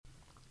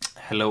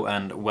Hello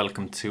and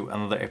welcome to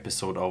another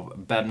episode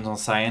of Badminton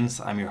Science.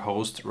 I'm your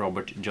host,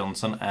 Robert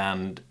Johnson,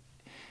 and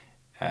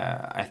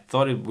I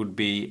thought it would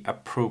be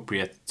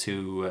appropriate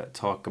to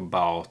talk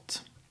about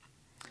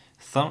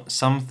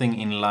something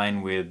in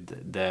line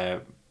with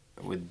the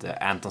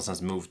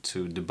Antonsen's move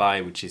to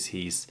Dubai, which is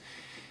his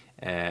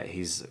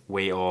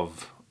way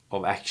of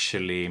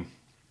actually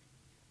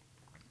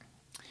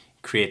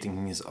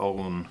creating his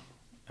own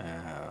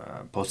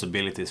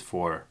possibilities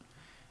for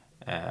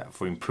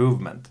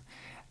improvement.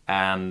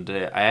 And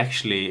I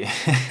actually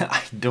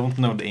I don't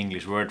know the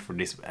English word for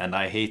this, and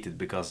I hate it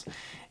because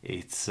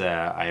it's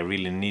I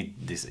really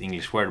need this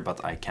English word,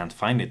 but I can't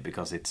find it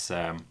because it's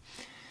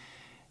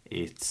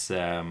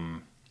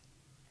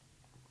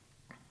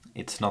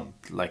not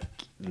like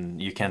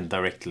you can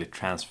directly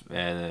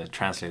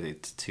translate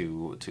it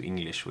to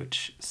English,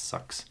 which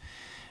sucks.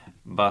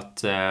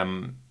 But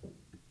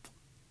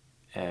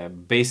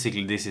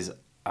basically, this is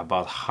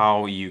about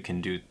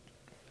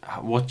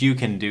what you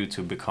can do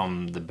to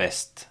become the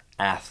best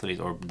athlete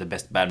or the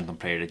best badminton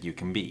player that you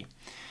can be.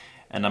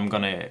 And I'm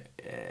gonna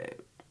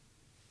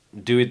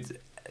do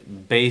it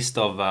based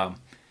of a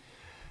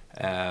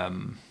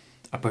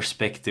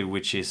perspective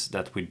which is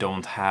that we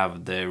don't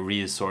have the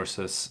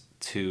resources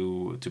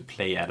to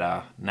play at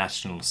a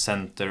national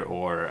center,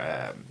 or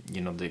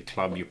the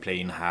club you play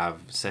in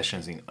have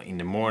sessions in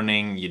the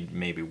morning. You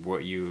maybe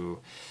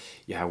you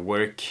have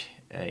work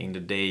in the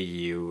day,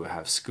 you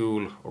have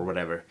school or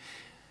whatever.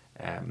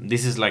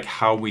 This is like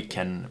how we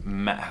can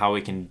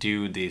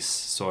do this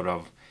sort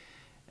of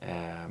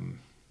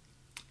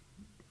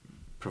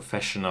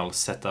professional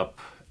setup,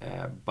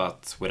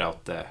 but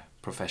without the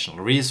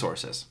professional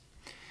resources.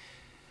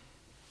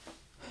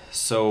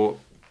 So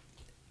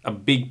a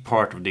big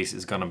part of this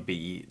is gonna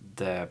be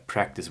the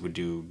practice we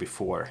do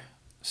before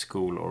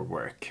school or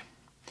work.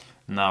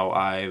 Now,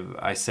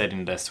 I said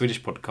in the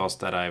Swedish podcast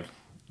that I've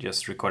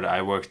just recorded,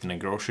 I worked in a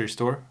grocery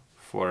store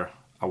for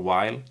a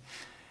while,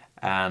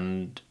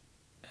 and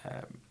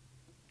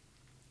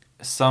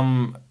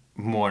some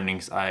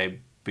mornings I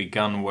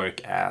began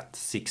work at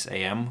 6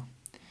 a.m.,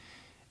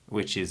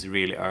 which is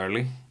really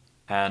early.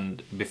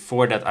 And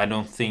before that, I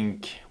don't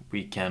think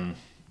we can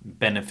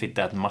benefit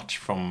that much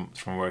from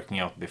working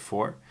out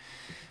before,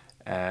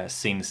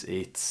 since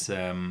it's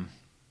I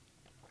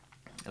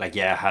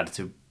had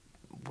to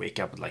wake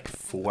up at like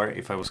 4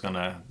 if I was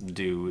gonna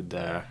do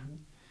the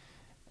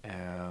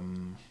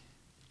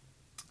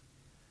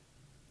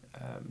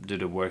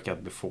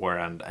workout before,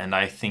 and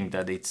I think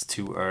that it's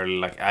too early.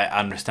 Like, I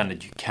understand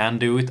that you can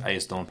do it, I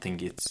just don't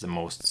think it's the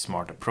most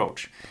smart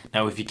approach.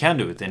 Now, if you can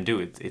do it, then do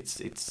it.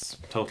 It's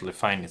totally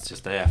fine. It's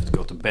just that I have to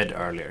go to bed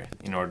earlier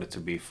in order to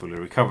be fully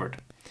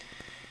recovered.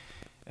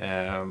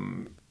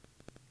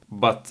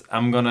 But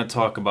I'm gonna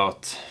talk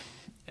about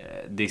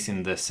this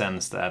in the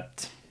sense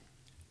that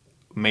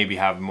maybe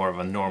have more of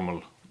a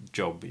normal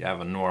job. You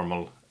have a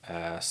normal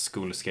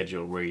school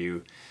schedule where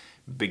you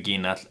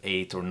begin at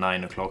 8 or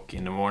 9 o'clock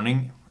in the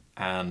morning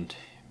and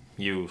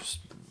you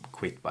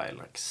quit by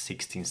like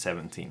 16,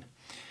 17.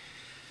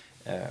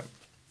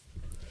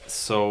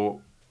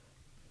 So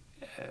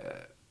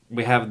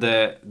we have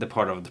the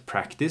part of the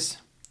practice,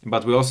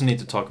 but we also need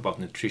to talk about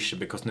nutrition,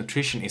 because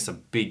nutrition is a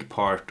big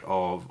part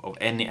of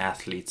any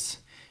athlete's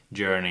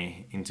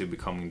journey into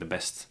becoming the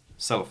best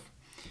self,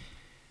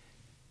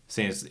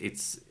 since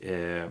it's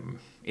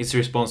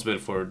responsible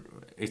for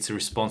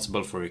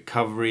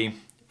recovery,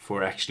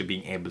 for actually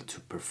being able to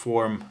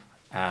perform,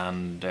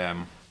 and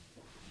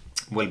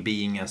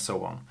well-being and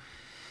so on.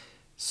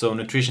 So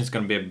nutrition is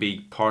going to be a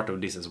big part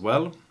of this as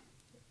well.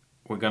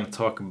 We're going to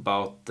talk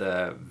about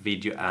the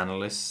video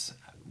analysis.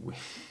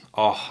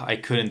 I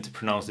couldn't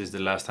pronounce this the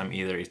last time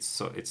either. It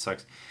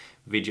sucks.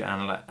 Video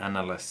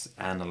analysis.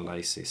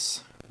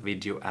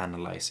 Video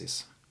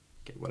analysis.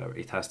 Okay, whatever.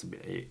 It has to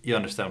be. You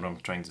understand what I'm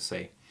trying to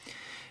say.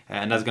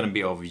 And that's going to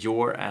be of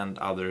your and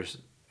other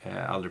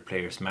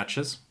players'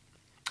 matches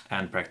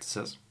and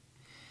practices.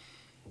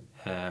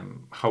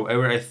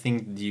 However, I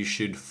think you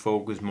should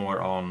focus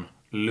more on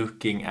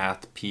looking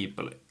at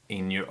people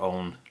in your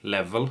own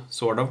level,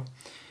 sort of.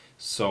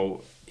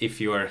 So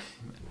if you are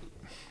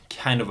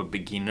kind of a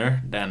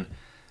beginner, then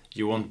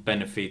you won't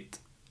benefit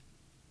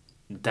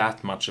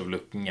that much of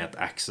looking at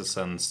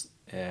Axelsen's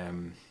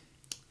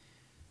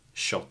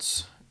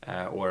shots,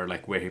 or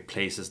like where he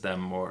places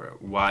them, or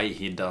why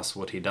he does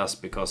what he does.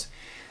 Because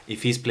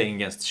if he's playing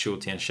against Xu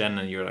Tianzhen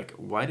and you're like,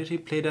 why did he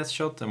play that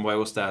shot and why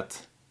was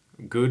that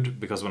good?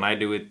 Because when I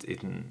do it,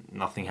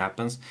 nothing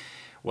happens.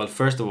 Well,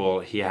 first of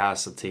all, he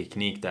has a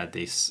technique that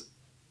is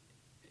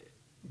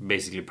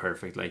basically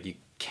perfect. Like, you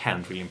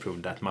can't really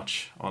improve that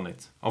much on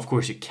it. Of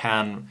course you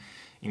can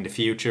in the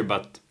future,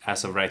 but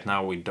as of right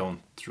now we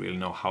don't really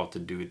know how to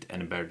do it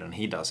any better than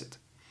he does it.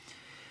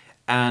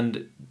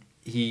 And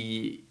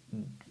the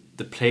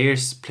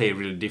players play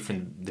really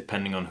different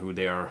depending on who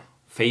they are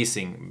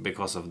facing,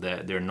 because of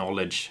their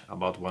knowledge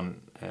about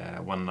one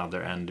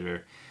another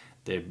and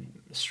their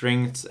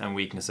strengths and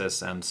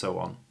weaknesses and so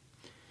on.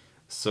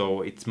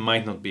 So it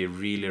might not be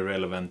really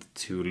relevant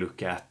to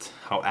look at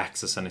how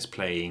Axelsen is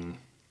playing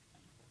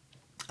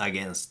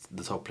against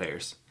the top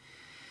players.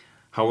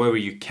 However,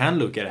 you can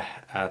look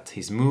at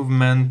his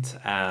movement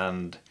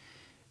and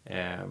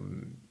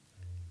um,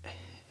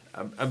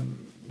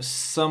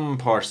 some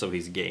parts of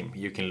his game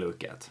you can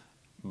look at,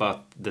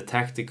 but the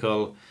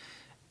tactical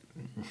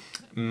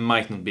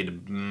might not be the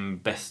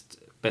best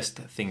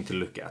thing to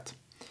look at.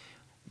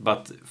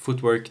 But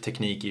footwork,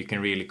 technique, you can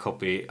really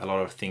copy a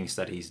lot of things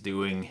that he's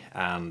doing,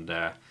 and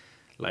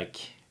like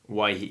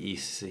why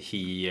is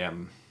he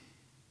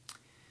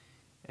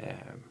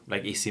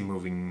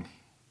moving?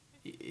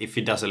 If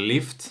he does a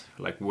lift,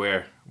 like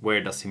where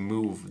does he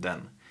move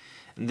then?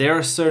 And there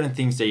are certain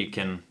things that you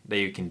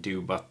can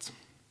do, but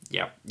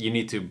yeah, you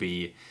need to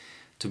be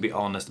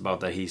honest about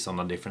that he's on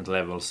a different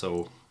level,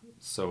 so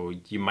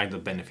you might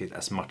not benefit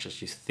as much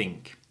as you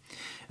think.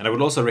 And I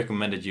would also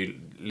recommend that you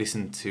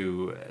listen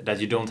to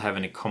that you don't have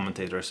any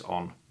commentators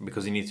on,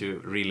 because you need to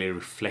really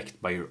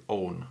reflect by your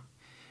own.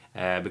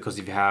 Because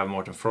if you have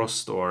Morten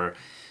Frost or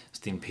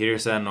Steen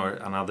Petersen or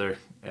another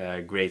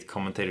great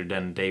commentator,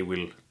 then they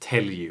will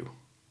tell you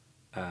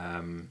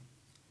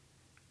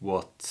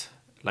what,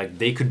 like,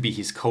 they could be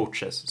his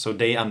coaches, so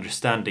they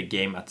understand the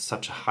game at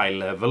such a high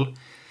level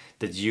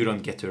that you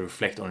don't get to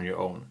reflect on your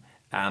own.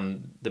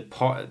 And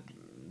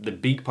the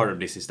big part of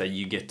this is that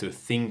you get to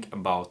think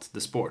about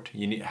the sport.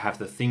 You have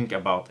to think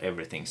about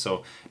everything.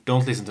 So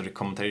don't listen to the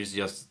commentators,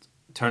 just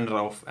turn it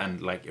off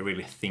and like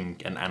really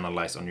think and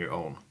analyze on your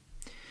own.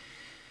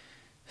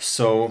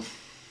 So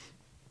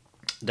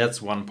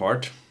that's one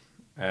part.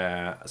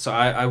 So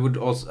I would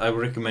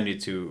recommend you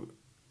to,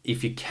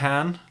 if you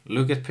can,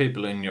 look at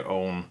people in your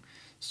own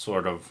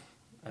sort of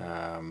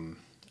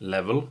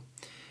level.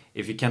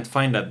 If you can't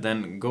find that,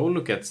 then go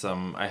look at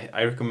some.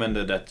 I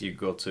recommended that you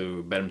go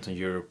to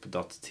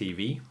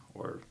badmintoneurope.tv,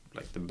 or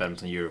like the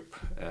Badminton Europe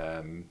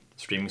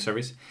streaming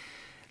service.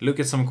 Look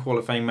at some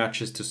qualifying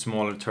matches to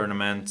smaller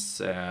tournaments.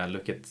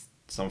 Look at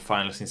some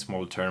finals in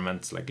smaller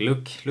tournaments. Like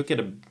look at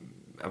a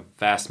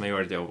vast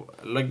majority of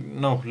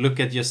look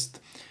at just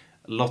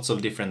lots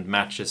of different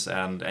matches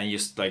and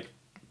just like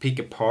pick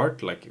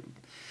apart like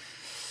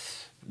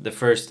the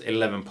first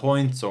 11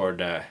 points, or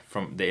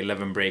from the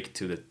 11 break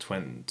to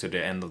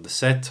the end of the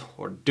set,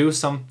 or do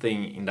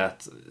something in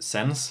that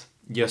sense,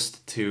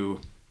 just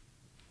to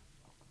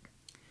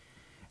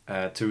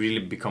really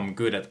become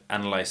good at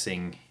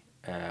analyzing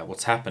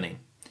what's happening.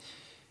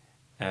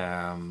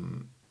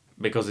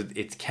 Because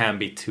it can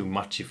be too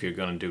much if you're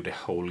gonna do the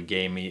whole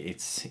game.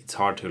 It's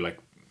hard to like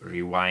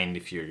rewind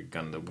if you're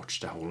gonna watch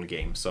the whole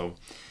game,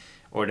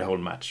 or the whole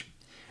match.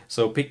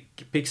 So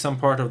pick some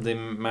part of the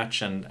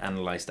match and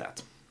analyze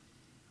that.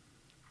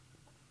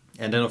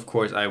 And then of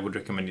course I would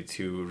recommend you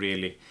to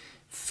really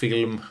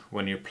film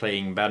when you're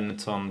playing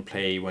badminton,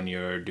 play when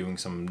you're doing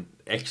some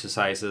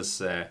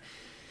exercises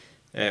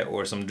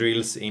or some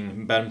drills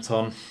in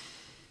badminton.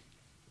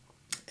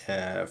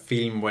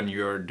 Film when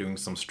you're doing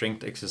some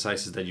strength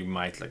exercises that you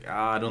might like,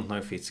 I don't know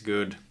if it's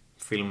good.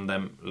 Film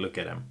them, look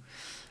at them,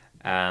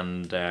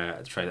 and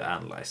try to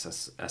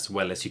analyze as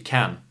well as you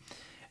can.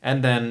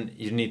 And then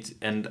you need,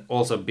 and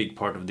also a big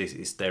part of this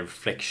is the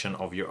reflection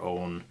of your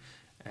own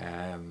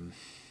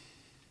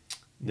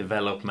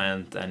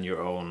development and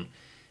your own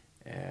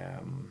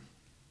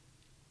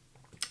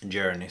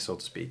journey, so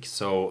to speak.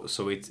 So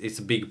it's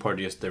a big part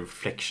of just the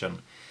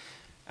reflection.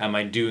 Am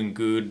I doing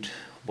good?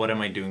 What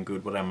am I doing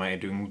good? What am I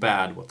doing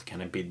bad? What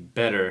can I be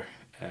better?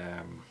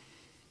 Am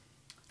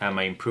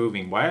I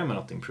improving? Why am I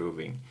not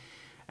improving?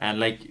 And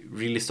like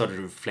really start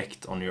to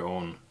reflect on your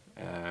own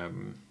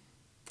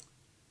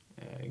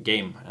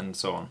game and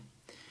so on.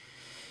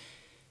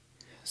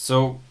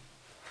 So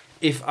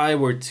if I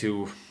were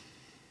to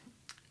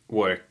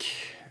work,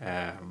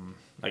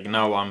 like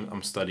now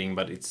I'm studying,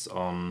 but it's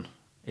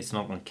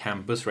not on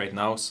campus right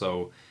now,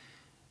 so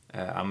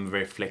I'm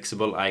very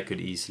flexible. I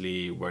could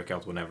easily work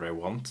out whenever I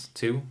want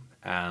to,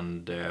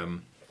 and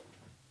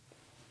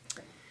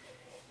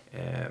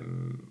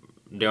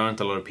there aren't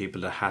a lot of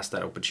people that has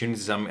that opportunity.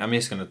 So I'm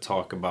just going to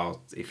talk about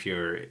if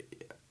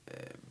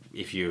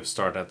you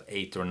start at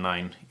 8 or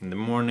 9 in the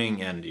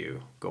morning and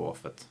you go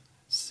off at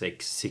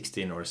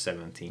 16 or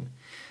 17,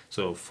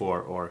 so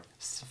 4 or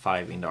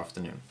 5 in the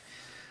afternoon.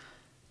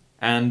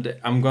 And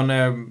I'm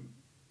gonna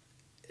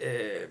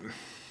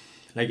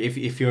like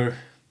if you're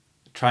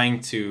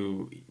trying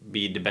to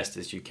be the best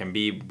as you can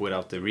be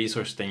without the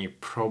resource, then you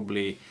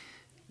probably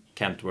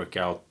can't work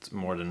out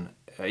more than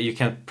you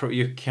can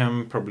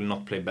probably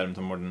not play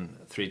badminton more than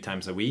 3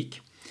 times a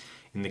week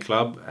in the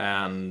club,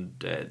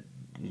 and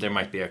there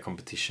might be a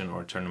competition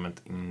or tournament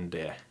in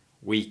the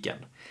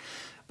weekend.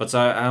 But so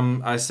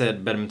I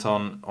said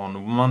badminton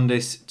on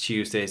Mondays,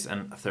 Tuesdays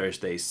and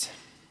Thursdays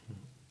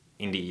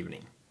in the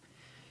evening.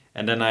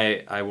 And then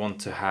I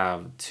want to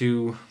have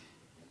 2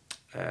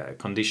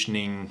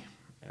 conditioning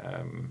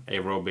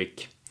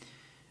aerobic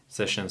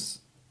sessions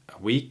a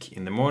week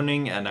in the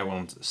morning, and I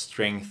want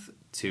strength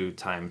 2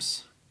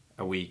 times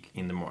a week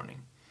in the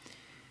morning.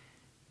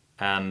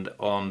 And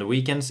on the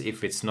weekends,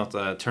 if it's not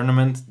a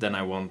tournament, then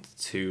I want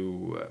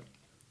to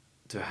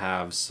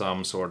have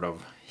some sort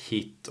of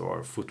HIIT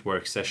or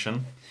footwork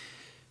session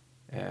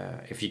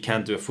If you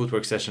can't do a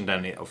footwork session,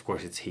 then of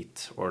course it's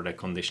HIIT or the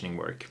conditioning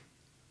work.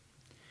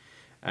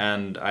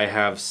 And I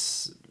have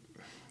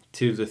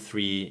 2 to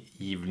 3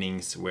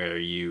 evenings where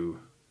you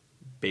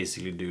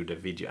basically do the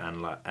video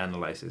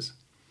analysis.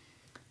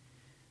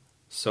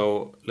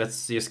 So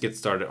let's just get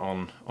started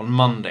on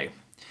Monday.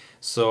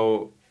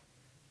 So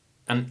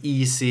an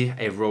easy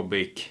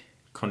aerobic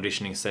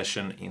conditioning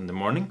session in the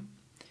morning.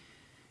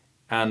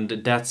 And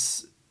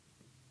that's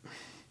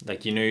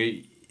like,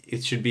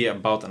 it should be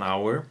about an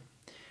hour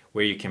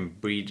where you can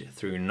breathe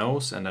through your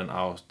nose and then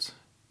out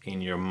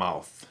in your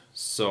mouth.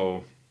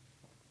 So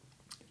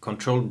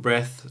controlled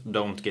breath,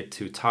 don't get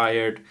too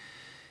tired.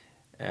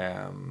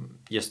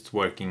 Just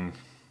working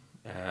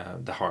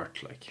the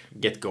heart, like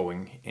get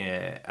going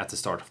at the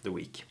start of the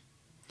week.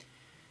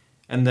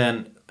 And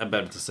then a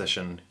badminton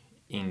session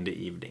in the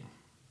evening.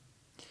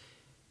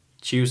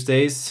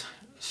 Tuesdays,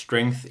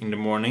 strength in the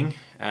morning,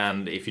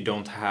 and if you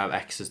don't have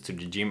access to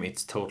the gym,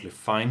 it's totally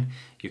fine.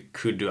 You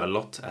could do a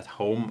lot at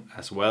home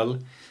as well.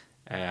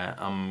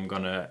 I'm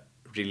gonna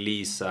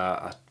release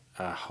a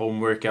home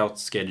workout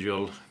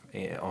schedule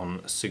on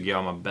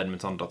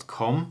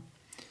sugiyamabadminton.com.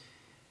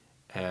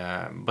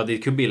 But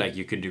it could be like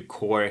you could do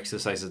core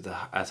exercises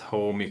at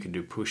home, you could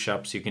do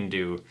push-ups, you can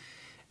do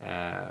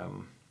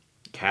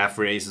calf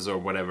raises or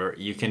whatever.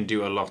 You can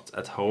do a lot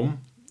at home,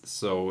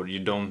 so you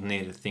don't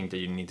need to think that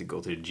you need to go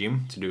to the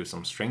gym to do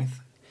some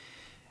strength.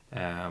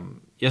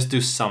 Just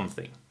do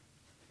something.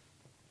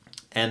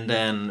 And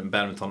then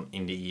badminton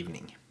in the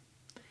evening.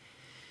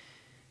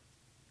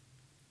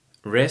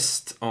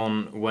 Rest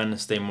on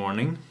Wednesday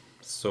morning.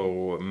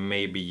 So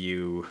maybe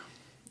you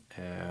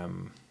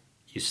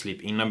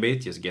sleep in a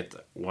bit, just get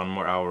 1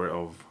 more hour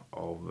of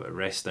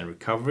rest and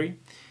recovery.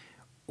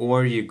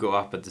 Or you go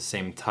up at the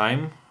same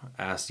time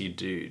as you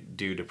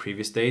do the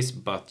previous days,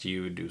 but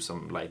you do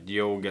some light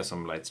yoga,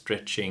 some light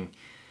stretching,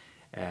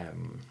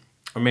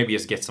 or maybe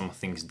just get some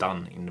things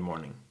done in the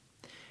morning.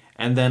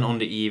 And then on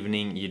the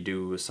evening you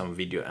do some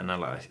video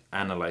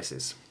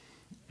analysis.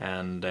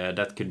 And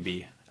that could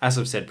be, as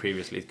I've said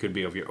previously, it could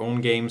be of your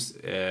own games,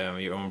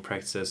 your own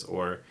practices,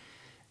 or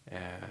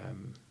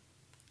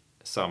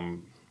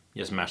some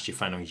just match you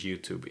find on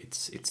YouTube.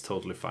 It's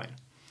totally fine.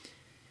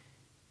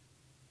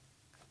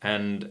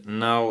 And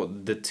now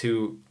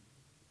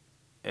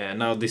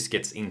now this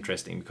gets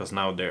interesting, because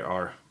now there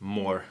are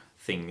more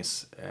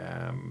things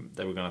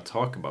that we're gonna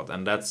talk about,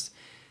 and that's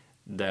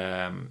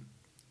the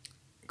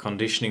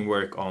conditioning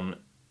work on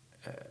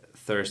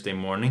Thursday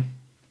morning.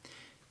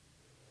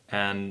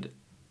 And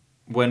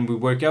when we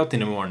work out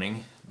in the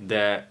morning,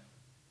 the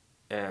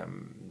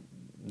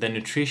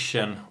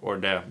nutrition or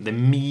the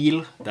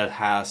meal that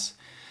has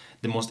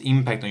the most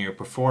impact on your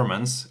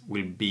performance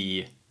will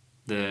be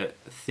the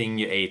thing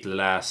you ate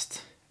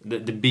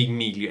the big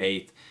meal you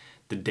ate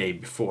the day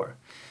before.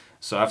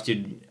 So after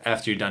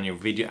you've done your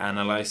video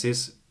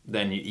analysis,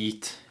 then you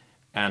eat,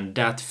 and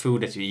that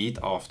food that you eat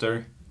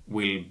after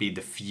will be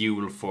the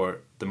fuel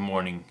for the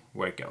morning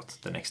workout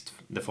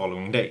the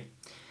following day.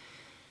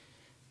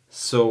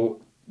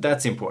 So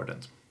that's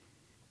important.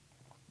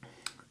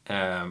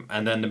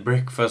 And then the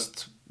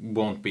breakfast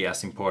won't be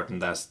as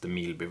important as the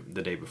meal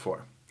the day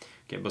before.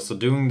 Okay, but so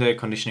doing the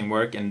conditioning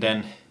work, and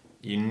then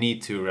you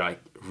need to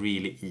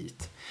really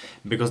eat,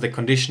 because the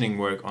conditioning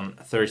work on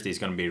Thursday is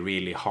going to be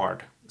really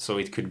hard. So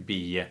it could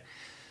be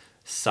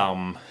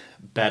some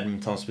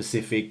badminton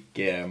specific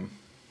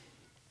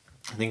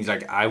things.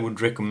 Like I would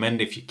recommend,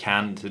 if you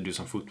can, to do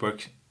some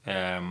footwork.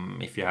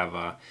 If you have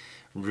a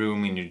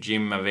room in your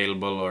gym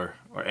available or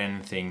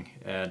anything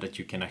that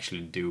you can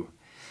actually do.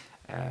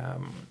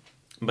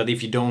 But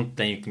if you don't,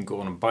 then you can go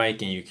on a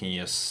bike and you can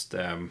just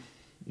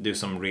do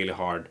some really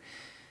hard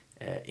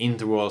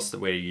intervals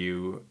where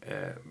you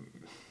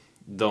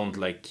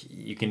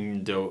you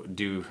can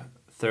do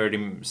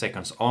 30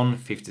 seconds on,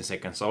 15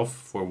 seconds off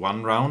for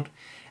 1 round,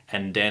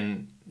 and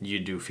then you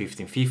do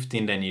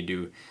 15-15, then you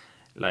do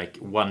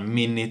 1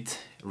 minute,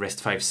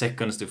 rest 5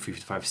 seconds, do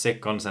 55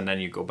 seconds, and then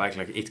you go back.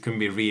 It can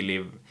be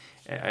really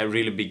a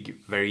really big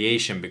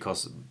variation,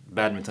 because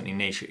badminton in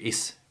nature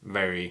is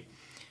very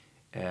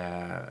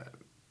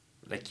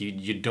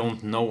you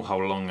don't know how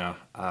long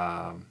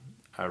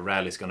a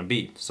rally is gonna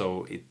be.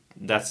 So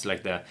that's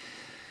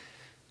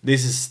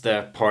this is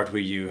the part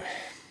where you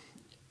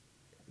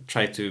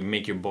try to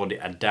make your body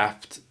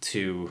adapt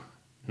to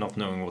not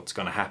knowing what's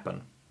gonna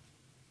happen.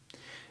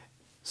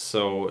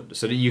 So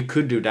that you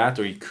could do that,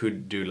 or you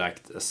could do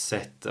a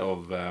set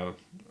of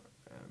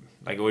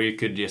or you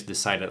could just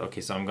decide that,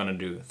 okay, so I'm gonna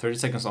do 30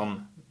 seconds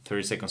on,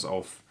 30 seconds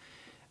off,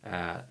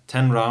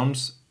 10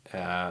 rounds,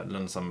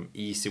 then some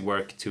easy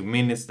work 2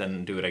 minutes,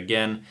 then do it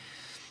again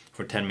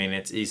for 10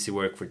 minutes, easy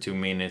work for 2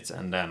 minutes,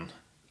 and then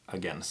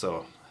again.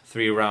 So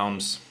 3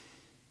 rounds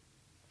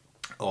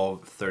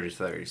of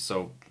 30-30.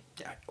 So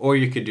yeah, or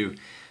you could do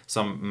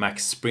some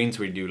max sprints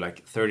where you do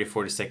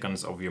 30-40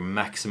 seconds of your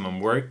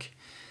maximum work,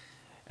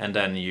 and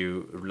then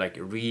you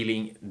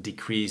really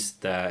decrease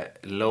the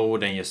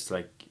load and just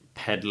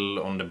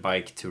pedal on the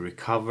bike to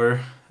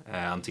recover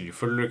until you're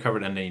fully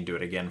recovered, and then you do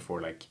it again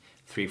for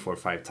 3, 4,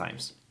 5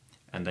 times.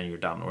 and then you're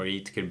done. Or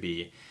it could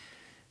be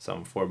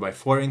some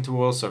 4x4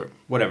 intervals or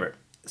whatever.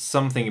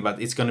 Something,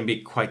 but it's going to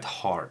be quite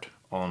hard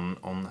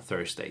on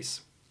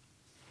Thursdays.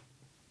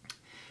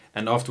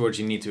 And afterwards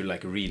you need to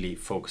like really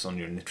focus on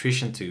your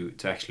nutrition to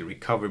actually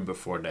recover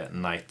before the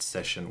night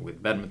session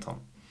with badminton,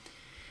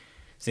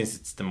 since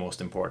it's the most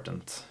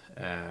important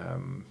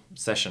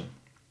session.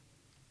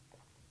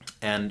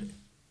 And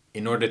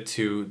in order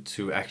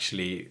to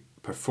actually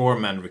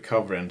perform and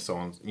recover and so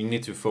on, you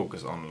need to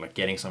focus on like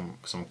getting some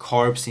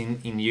carbs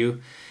in you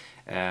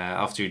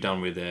after you're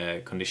done with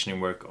the conditioning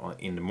work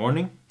in the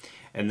morning.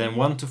 And then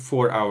 1 to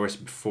 4 hours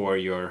before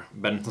your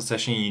badminton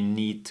session, you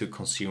need to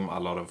consume a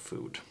lot of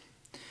food.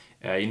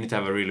 You need to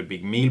have a really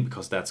big meal,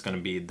 because that's going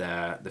to be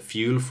the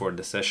fuel for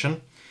the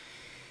session.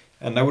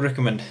 And I would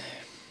recommend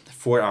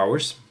 4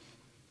 hours.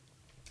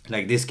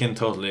 Like this can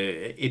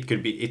totally,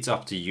 it's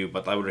up to you,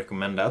 but I would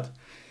recommend that.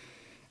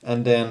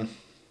 And then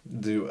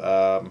do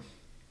a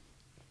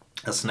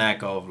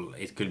snack of,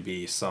 it could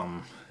be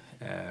some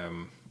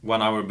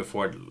 1 hour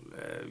before,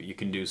 you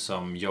can do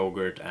some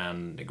yogurt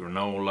and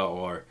granola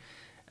or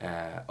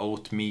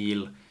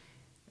oatmeal,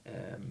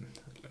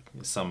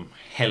 some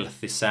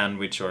healthy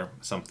sandwich or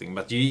something.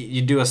 But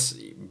you do a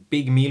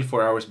big meal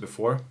 4 hours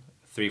before,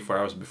 3-4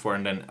 hours before,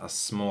 and then a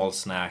small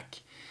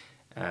snack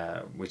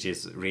which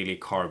is really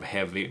carb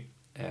heavy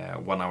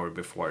 1 hour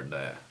before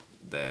the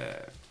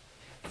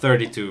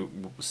 30 to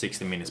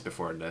 60 minutes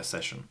before the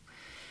session.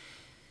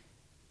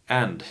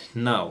 And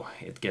now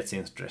it gets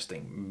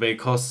interesting,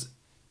 because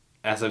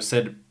as I've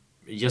said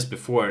just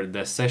before,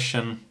 the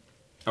session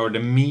or the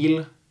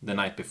meal the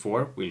night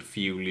before will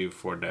fuel you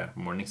for the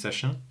morning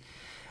session.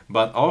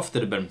 But after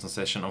the badminton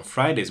session on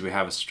Fridays, we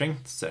have a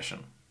strength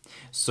session.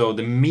 So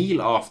the meal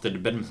after the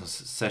badminton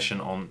session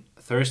on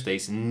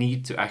Thursdays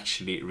need to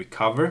actually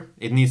recover.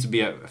 It needs to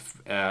be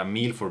a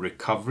meal for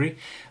recovery,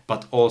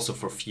 but also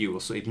for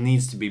fuel. So it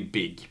needs to be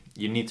big.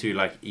 You need to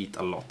like eat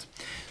a lot.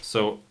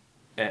 So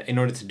in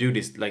order to do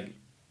this, like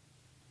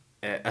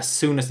as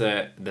soon as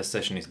the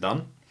session is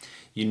done,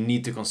 you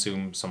need to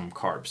consume some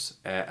carbs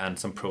and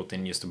some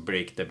protein, just to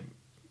break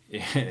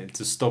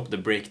to stop the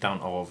breakdown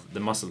of the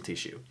muscle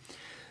tissue.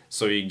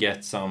 So you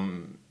get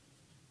some.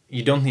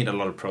 You don't need a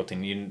lot of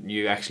protein.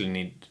 You actually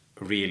need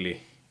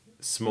really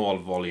small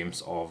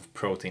volumes of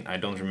protein. I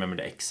don't remember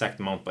the exact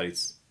amount, but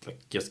it's like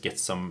just get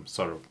some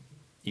sort of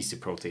easy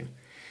protein.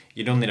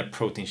 You don't need a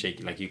protein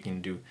shake like you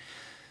can do,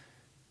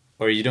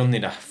 or you don't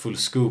need a full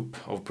scoop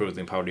of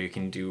protein powder. You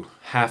can do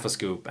half a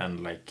scoop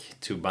and like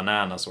 2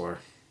 bananas or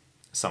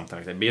something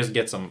like that. But just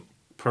get some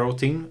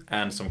protein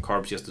and some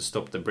carbs just to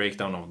stop the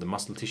breakdown of the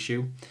muscle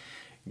tissue.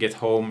 Get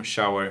home,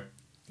 shower,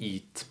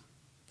 eat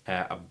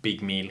a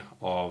big meal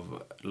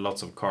of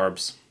lots of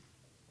carbs,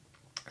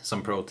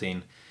 some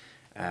protein,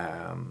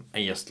 and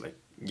just like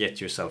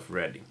get yourself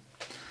ready.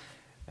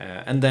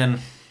 And then,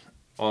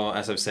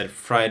 as I've said,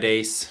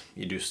 Fridays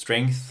you do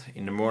strength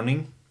in the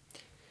morning.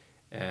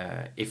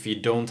 If you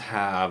don't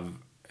have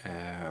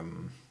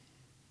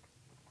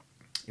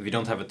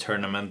a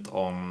tournament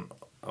on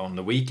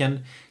the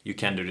weekend, you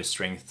can do the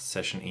strength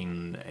session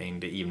in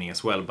the evening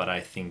as well. But I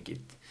think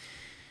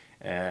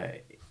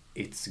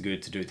it's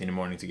good to do it in the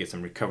morning to get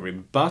some recovery.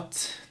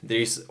 But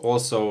there is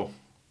also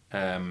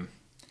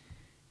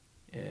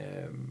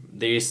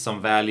there is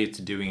some value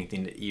to doing it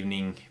in the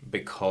evening,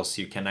 because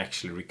you can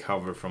actually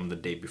recover from the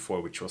day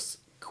before, which was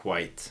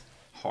quite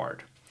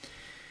hard.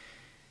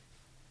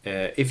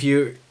 If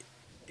you're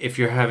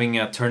having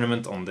a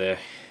tournament on the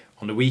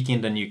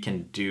weekend, then you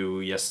can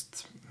do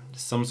just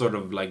some sort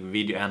of like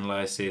video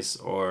analysis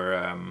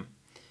or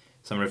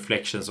some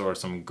reflections or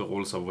some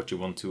goals of what you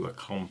want to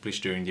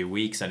accomplish during the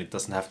weeks. And it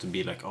doesn't have to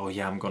be like, oh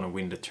yeah, I'm gonna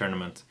win the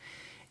tournament.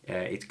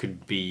 It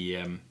could be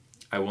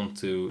I want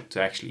to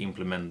actually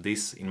implement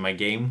this in my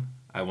game.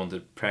 I want to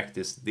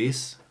practice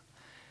this,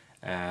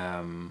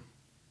 and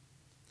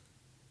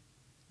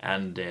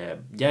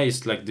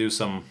just like do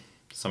some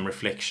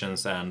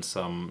reflections and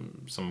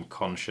some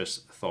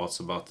conscious thoughts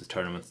about the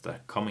tournaments that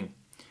are coming.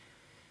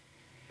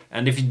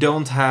 And if you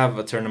don't have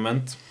a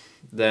tournament,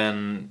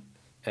 then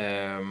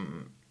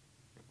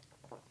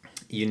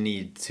you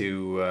need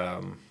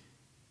to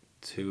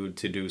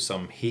do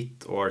some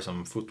HIIT or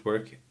some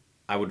footwork.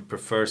 I would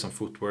prefer some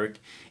footwork.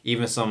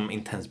 Even some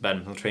intense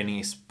badminton training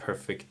is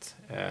perfect,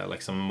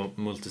 like some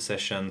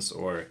multi-sessions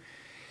or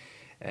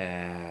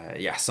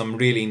some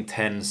really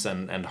intense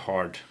and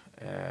hard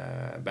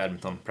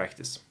badminton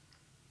practice.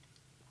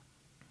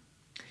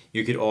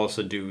 You could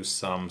also do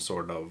some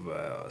sort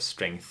of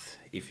strength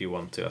if you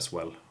want to as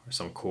well, or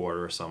some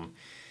core or some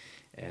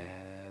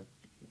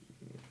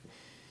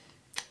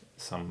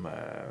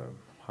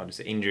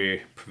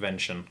injury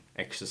prevention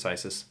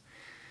exercises.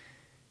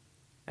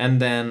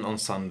 And then on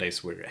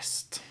Sundays we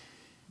rest.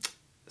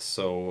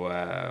 So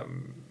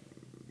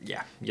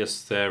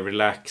just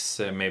relax,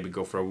 maybe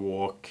go for a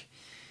walk,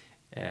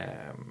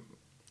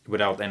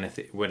 without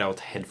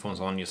headphones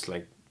on, just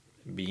like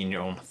be in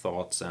your own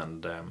thoughts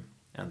and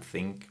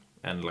think,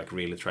 and like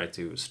really try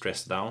to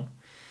stress down.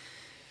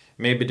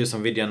 maybe do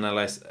some video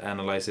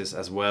analysis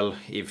as well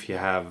if you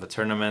have a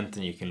tournament,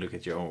 and you can look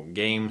at your own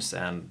games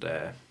and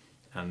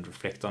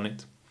reflect on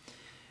it.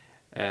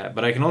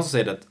 But I can also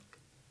say that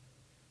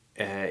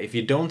if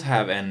you don't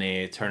have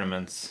any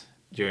tournaments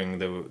during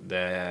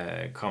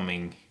the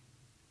coming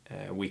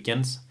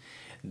weekends,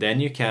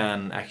 then you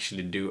can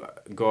actually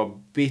go a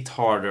bit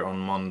harder on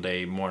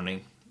Monday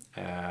morning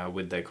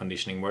with the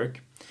conditioning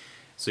work.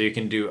 So you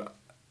can do,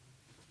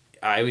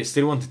 I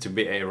still want it to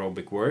be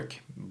aerobic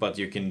work, but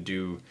you can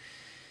do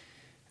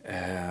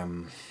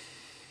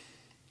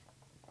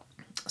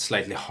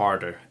slightly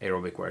harder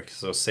aerobic work.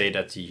 So say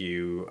that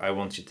I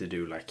want you to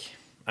do like,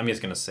 I'm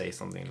just gonna say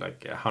something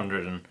like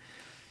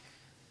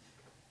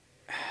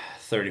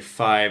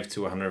 135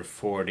 to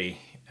 140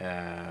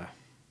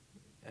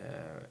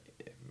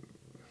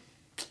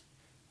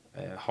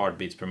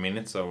 heartbeats per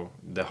minute. So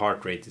the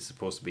heart rate is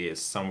supposed to be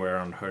somewhere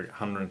around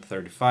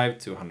 135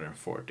 to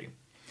 140.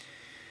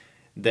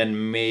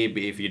 Then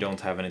maybe if you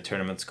don't have any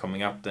tournaments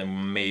coming up,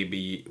 then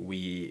maybe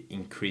we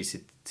increase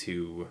it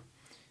to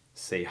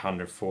say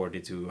 140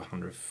 to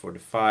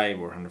 145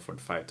 or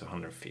 145 to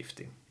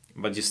 150.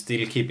 But you're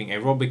still keeping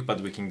aerobic,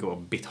 but we can go a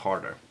bit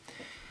harder.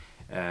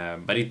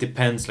 But it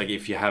depends, like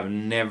if you have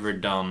never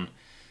done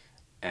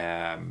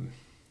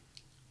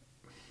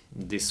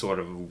this sort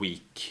of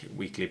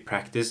weekly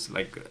practice,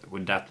 like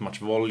with that much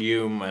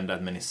volume and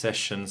that many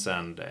sessions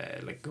and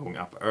like going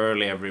up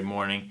early every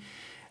morning,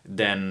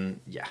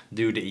 then yeah,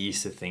 do the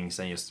easy things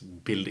and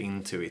just build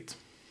into it.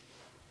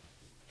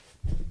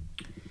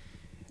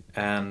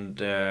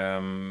 And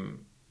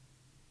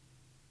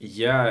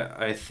yeah,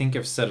 I think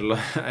I've said a lot.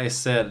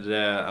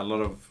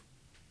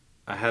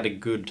 I had a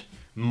good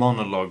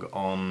monologue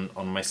on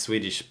my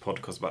Swedish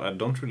podcast, but I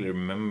don't really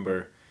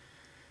remember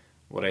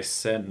what I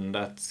said, and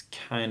that's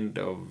kind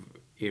of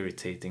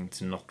irritating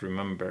to not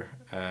remember.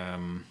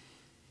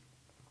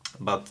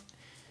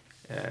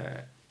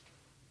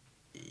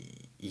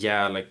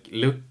 Yeah, like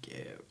look,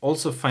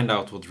 also find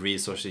out what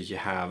resources you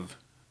have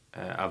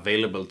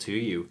available to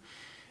you.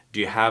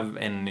 Do you have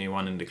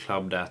anyone in the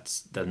club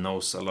that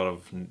knows a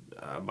lot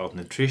about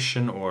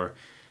nutrition, or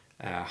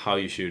how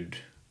you should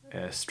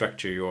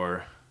structure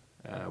your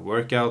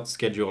workout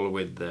schedule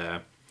with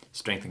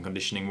strength and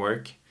conditioning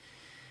work?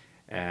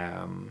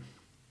 Find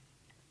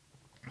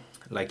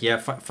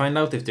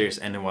out if there's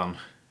anyone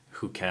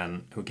who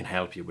can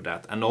help you with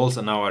that. And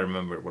also, now I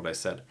remember what I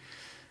said.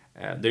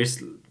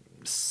 There's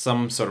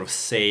some sort of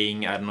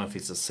saying, I don't know if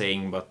it's a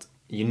saying, but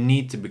you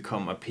need to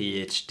become a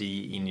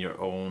PhD in your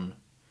own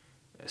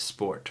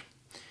sport.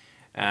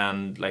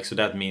 And so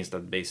that means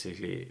that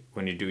basically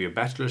when you do your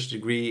bachelor's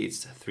degree,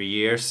 it's 3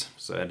 years,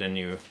 so then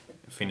you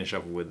finish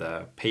up with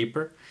a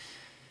paper,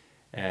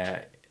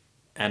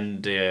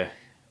 and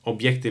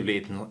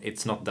objectively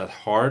it's not that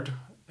hard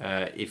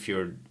if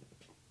you're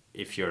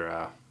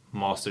a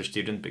master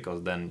student,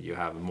 because then you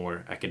have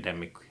more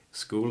academic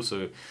school.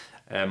 So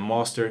a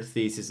master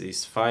thesis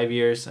is 5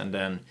 years, and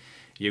then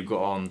you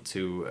go on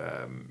to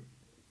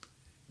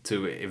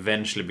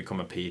eventually become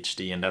a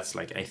PhD, and that's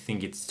I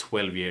think it's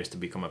 12 years to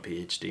become a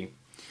PhD.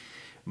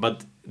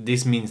 But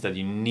this means that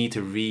you need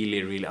to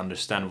really, really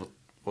understand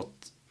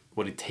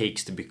what it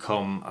takes to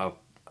become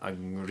a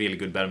really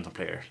good badminton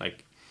player.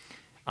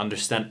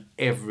 Understand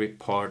every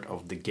part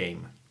of the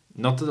game.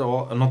 Not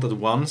at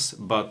once,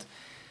 but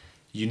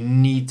you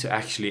need to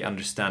actually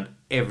understand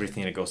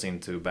everything that goes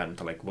into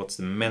badminton. What's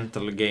the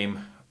mental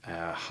game,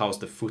 how's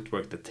the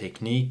footwork, the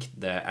technique,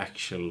 the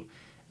actual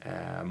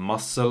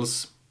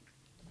muscles,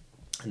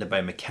 the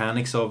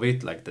biomechanics of it,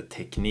 the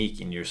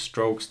technique in your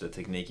strokes, the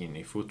technique in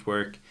your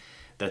footwork,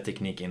 the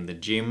technique in the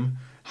gym,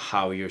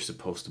 how you're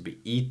supposed to be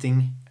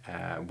eating,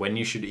 when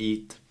you should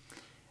eat,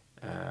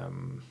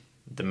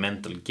 the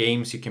mental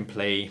games you can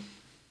play,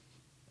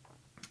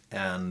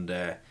 and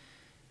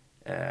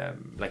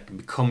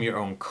become your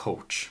own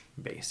coach,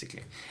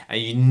 basically.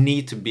 And you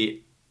need to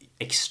be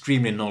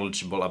extremely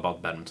knowledgeable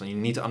about badminton. You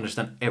need to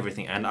understand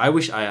everything, and I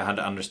wish I had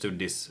understood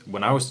this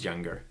when I was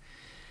younger,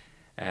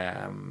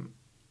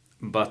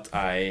 but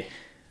I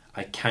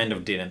kind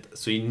of didn't.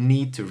 So you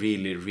need to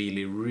really,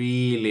 really,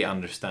 really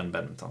understand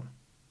badminton,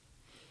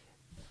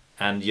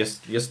 and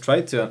just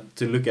try to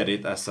look at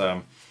it as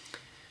a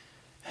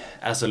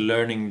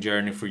learning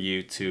journey for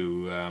you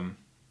to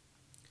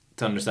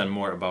understand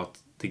more about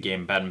the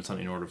game badminton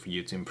in order for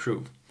you to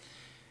improve.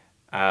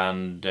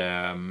 And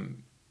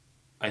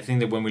I think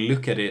that when we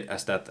look at it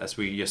as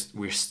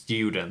we're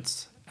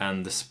students,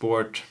 and the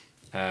sport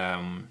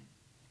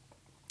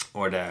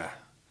or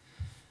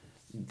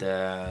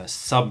the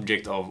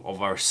subject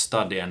of our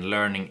study and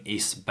learning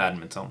is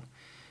badminton,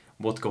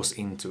 what goes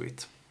into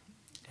it,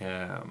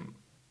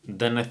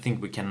 then I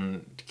think we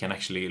can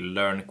actually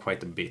learn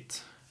quite a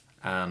bit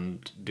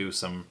and do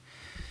some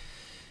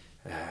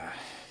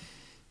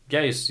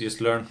just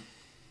learn.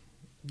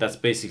 That's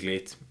basically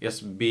it.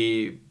 Just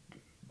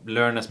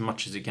learn as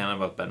much as you can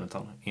about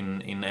badminton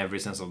in every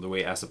sense of the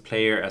way, as a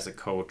player, as a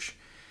coach,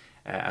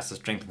 as a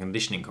strength and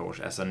conditioning coach,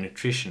 as a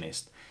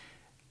nutritionist,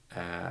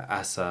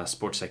 as a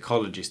sports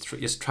psychologist,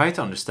 just try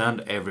to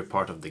understand every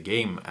part of the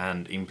game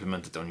and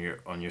implement it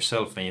on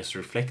yourself and just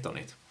reflect on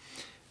it.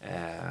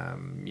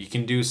 You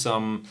can do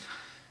some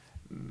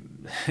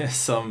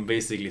some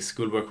basically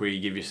schoolwork where you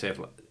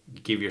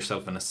give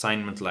yourself an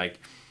assignment like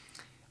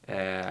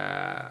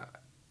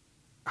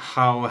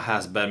how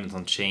has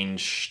badminton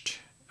changed,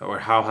 or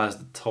how has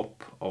the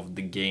top of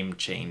the game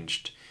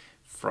changed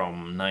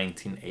from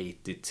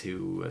 1980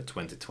 to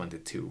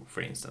 2022,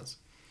 for instance,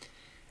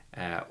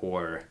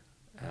 or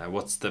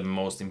what's the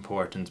most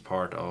important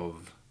part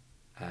of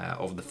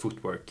the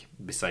footwork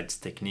besides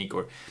technique,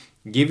 or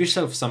give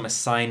yourself some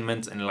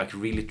assignments and like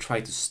really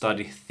try to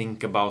study,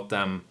 think about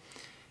them,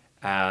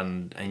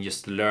 and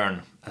just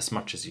learn as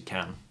much as you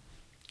can.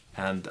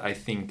 And I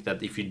think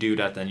that if you do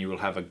that, then you will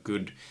have a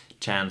good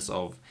chance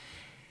of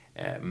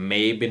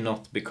maybe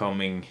not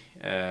becoming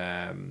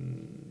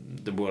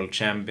the world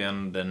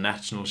champion, the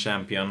national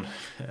champion,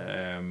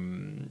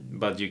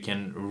 but you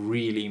can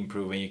really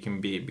improve and you can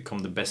become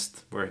the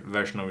best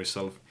version of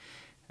yourself.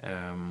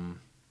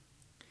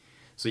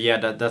 So yeah,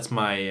 that's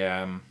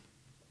my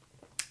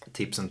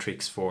tips and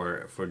tricks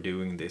for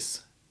doing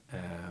this.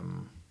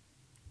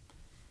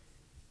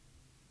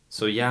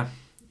 So yeah,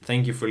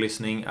 thank you for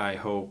listening. I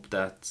hope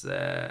that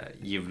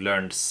you've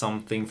learned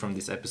something from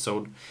this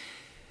episode.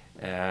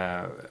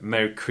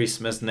 Merry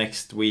Christmas.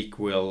 Next week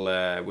we'll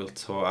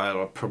talk.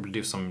 I'll probably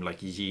do some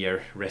like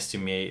year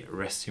resume.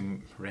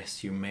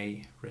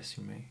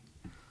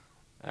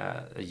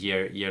 A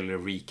yearly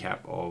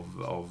recap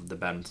of the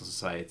Badminton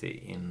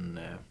Society in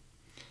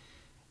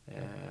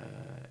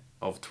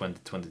of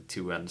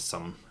 2022 and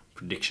some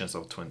predictions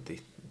of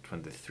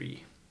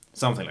 2023,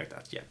 something like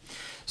that. Yeah.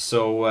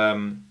 So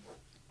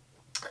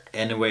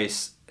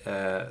anyways,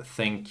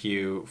 thank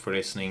you for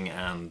listening,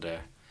 and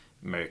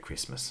Merry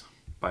Christmas.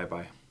 Bye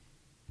bye.